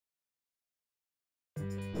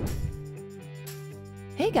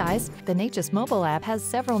Hey guys, the Neches Mobile App has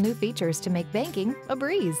several new features to make banking a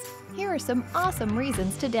breeze. Here are some awesome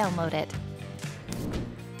reasons to download it.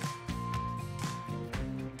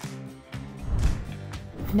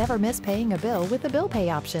 Never miss paying a bill with the Bill Pay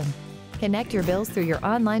option. Connect your bills through your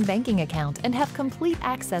online banking account and have complete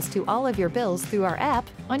access to all of your bills through our app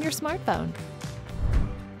on your smartphone.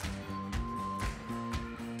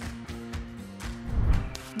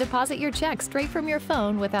 Deposit your check straight from your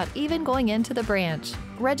phone without even going into the branch.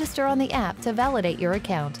 Register on the app to validate your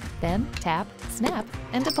account. Then tap, snap,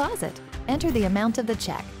 and deposit. Enter the amount of the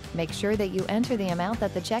check. Make sure that you enter the amount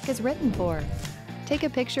that the check is written for. Take a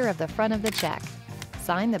picture of the front of the check.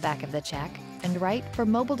 Sign the back of the check and write "for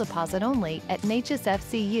mobile deposit only" at Neches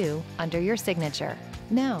FCU under your signature.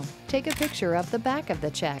 Now, take a picture of the back of the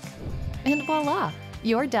check. And voila,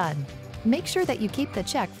 you're done. Make sure that you keep the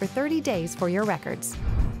check for 30 days for your records.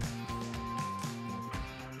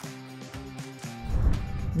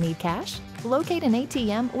 Need cash? Locate an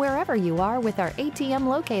ATM wherever you are with our ATM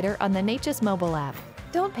Locator on the Neches Mobile App.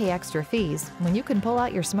 Don't pay extra fees when you can pull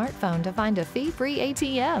out your smartphone to find a fee-free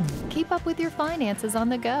ATM. Keep up with your finances on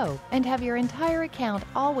the go and have your entire account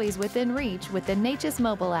always within reach with the Neches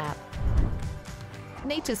Mobile App.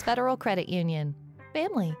 Neches Federal Credit Union.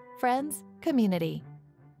 Family, friends, community.